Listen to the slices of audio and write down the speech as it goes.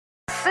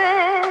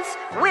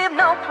we've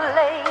no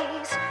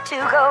place to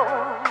go.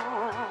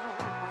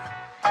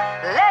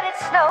 Let it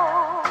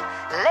snow,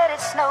 let it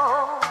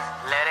snow,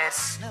 let it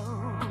snow.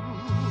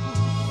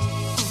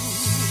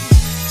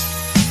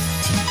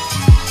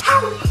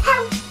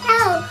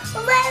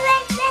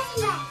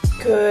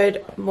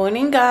 Good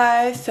morning,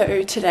 guys.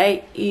 So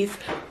today is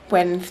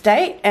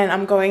Wednesday and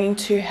I'm going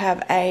to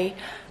have a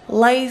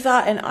laser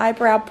and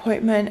eyebrow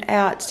appointment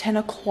at 10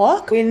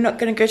 o'clock. We're not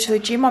going to go to the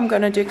gym. I'm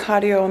going to do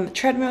cardio on the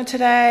treadmill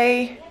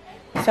today.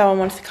 Someone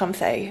wants to come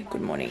say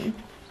good morning.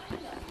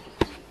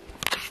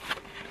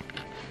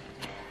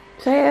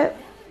 Say it.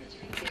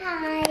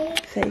 Hi.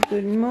 Say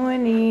good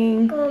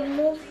morning. Good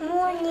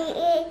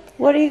morning.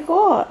 What do you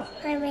got?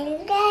 My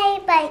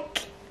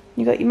motorbike.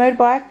 You got your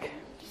motorbike?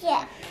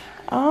 Yeah.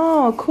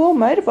 Oh, cool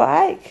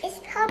motorbike. It's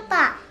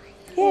Papa.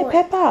 Yeah,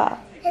 Peppa.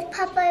 It's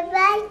Papa's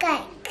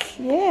bike.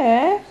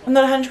 Yeah. I'm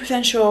not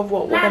 100% sure of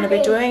what we're going to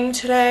be doing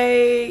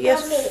today.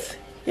 Yes. Mommy.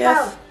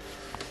 Yes.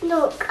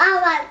 Look,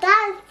 I'm a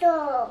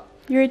dinosaur.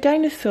 You're a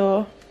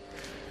dinosaur.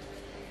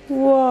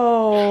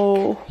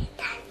 Whoa.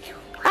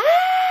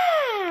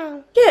 Ah!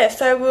 Yeah,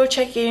 so we'll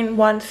check in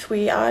once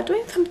we are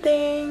doing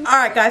something.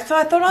 Alright guys, so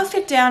I thought I'll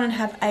sit down and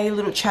have a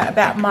little chat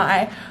about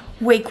my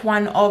week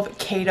 1 of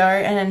keto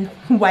and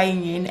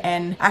weighing in,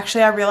 and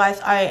actually I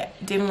realized I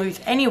didn't lose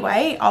any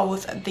weight. I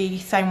was the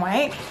same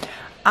weight.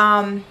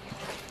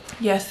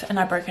 Yes, and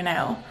I broke a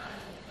nail.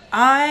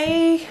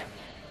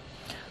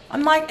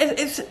 I'm like,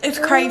 it's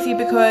crazy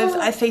because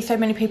I see so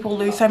many people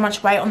lose so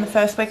much weight on the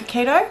first week of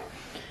keto,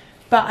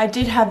 but I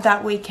did have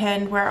that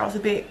weekend where I was a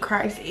bit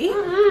crazy.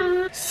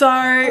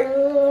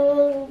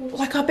 So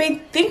like I've been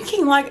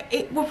thinking, like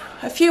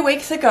a few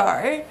weeks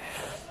ago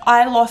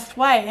I lost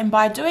weight, and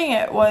by doing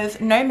it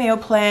was no meal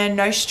plan,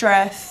 no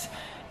stress,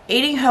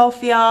 eating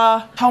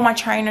healthier. Told my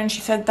trainer and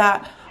she said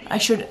that I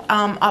should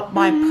up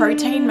my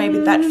protein. Maybe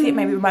that's it.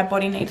 Maybe my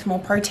body needs more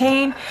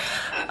protein.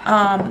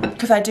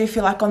 Because I do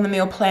feel like on the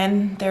meal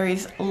plan there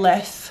is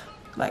less,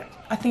 like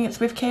I think it's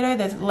with keto,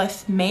 there's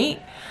less meat.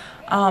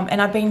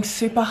 And I've been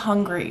super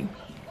hungry.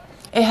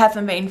 It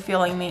hasn't been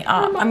filling me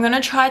up. I'm going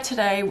to try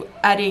today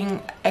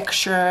adding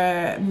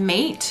extra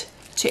meat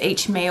to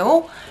each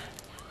meal.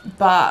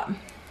 But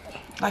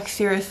like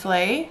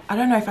seriously, I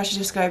don't know if I should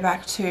just go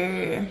back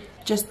to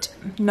just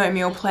no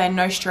meal plan,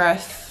 no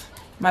stress.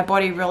 My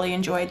body really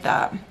enjoyed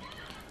that.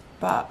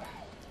 But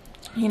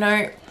you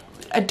know,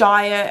 a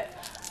diet,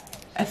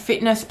 a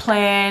fitness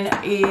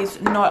plan is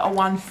not a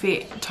one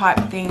fit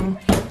type thing.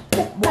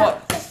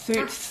 What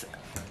suits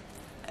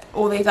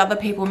all these other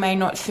people may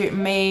not suit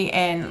me,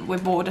 and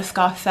we've all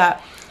discussed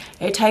that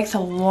it takes a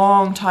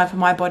long time for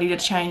my body to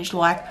change.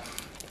 Like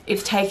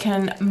it's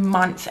taken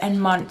months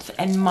and months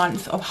and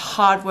months of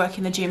hard work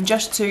in the gym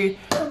just to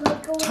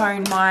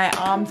tone my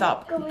arms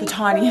up the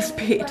tiniest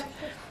bit.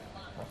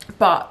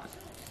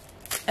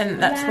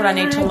 And that's what I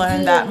need to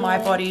learn, that my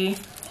body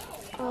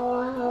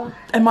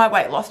and my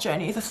weight loss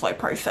journey is a slow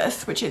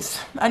process, which is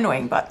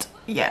annoying, but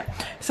yeah.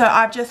 So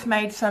I've just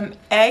made some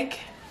egg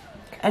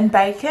and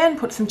bacon,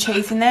 put some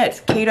cheese in there.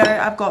 It's keto.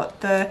 I've got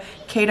the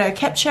keto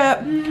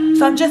ketchup.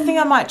 So I'm just thinking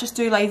I might just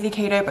do lazy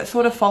keto, but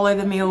sort of follow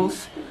the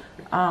meals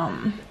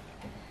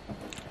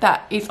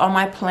that is on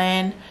my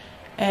plan,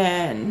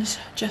 and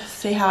just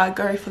see how I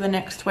go for the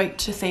next week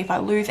to see if I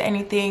lose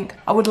anything.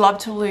 I would love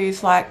to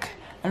lose like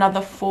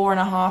another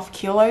 4.5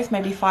 kilos,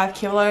 maybe 5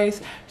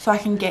 kilos, so I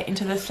can get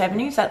into the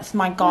 70s. That's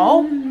my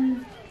goal.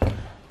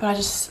 But I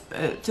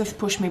just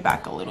pushed me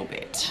back a little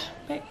bit.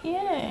 But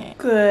yeah.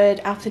 Good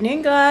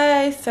afternoon,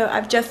 guys. So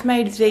I've just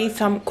made these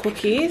some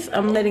cookies.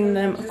 I'm letting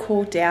them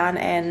cool down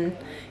and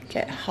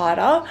get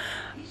harder.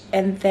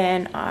 And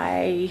then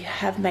I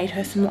have made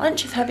her some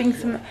lunch. She's having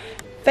some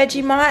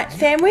Vegemite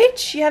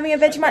sandwich. You having a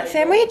Vegemite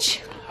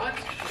sandwich?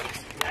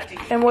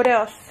 And what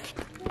else?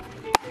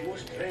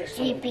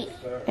 Chippy.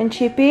 And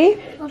Chippy.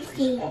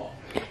 Okay.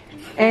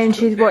 And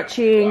she's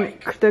watching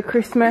the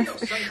Christmas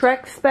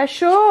Shrek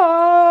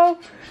special.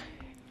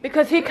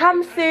 Because he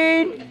comes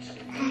soon.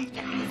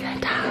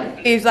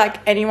 Santa is like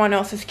anyone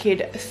else's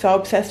kid, so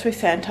obsessed with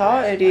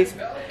Santa. It is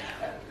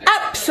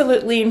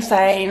absolutely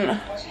insane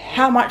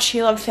how much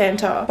she loves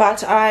Santa.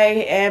 But I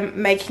am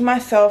making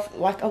myself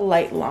like a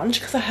late lunch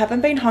because I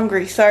haven't been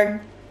hungry. So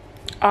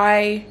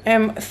I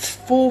am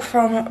full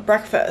from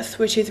breakfast,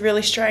 which is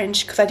really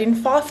strange because I didn't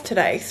fast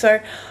today. So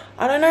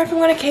I don't know if I'm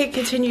going to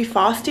continue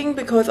fasting,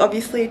 because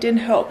obviously it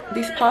didn't help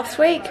this past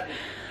week.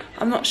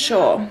 I'm not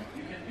sure.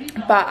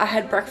 But I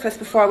had breakfast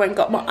before I went and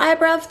got my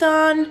eyebrows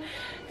done.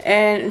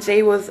 And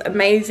Z was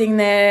amazing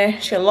there.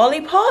 She had a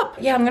lollipop.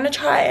 Yeah, I'm going to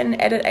try and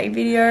edit a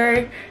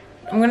video.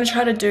 I'm going to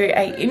try to do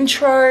a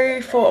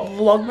intro for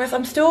Vlogmas.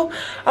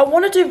 I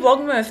want to do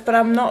Vlogmas, but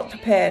I'm not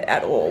prepared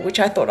at all, which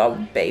I thought I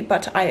would be,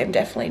 but I am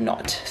definitely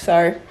not.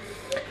 So,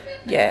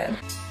 yeah.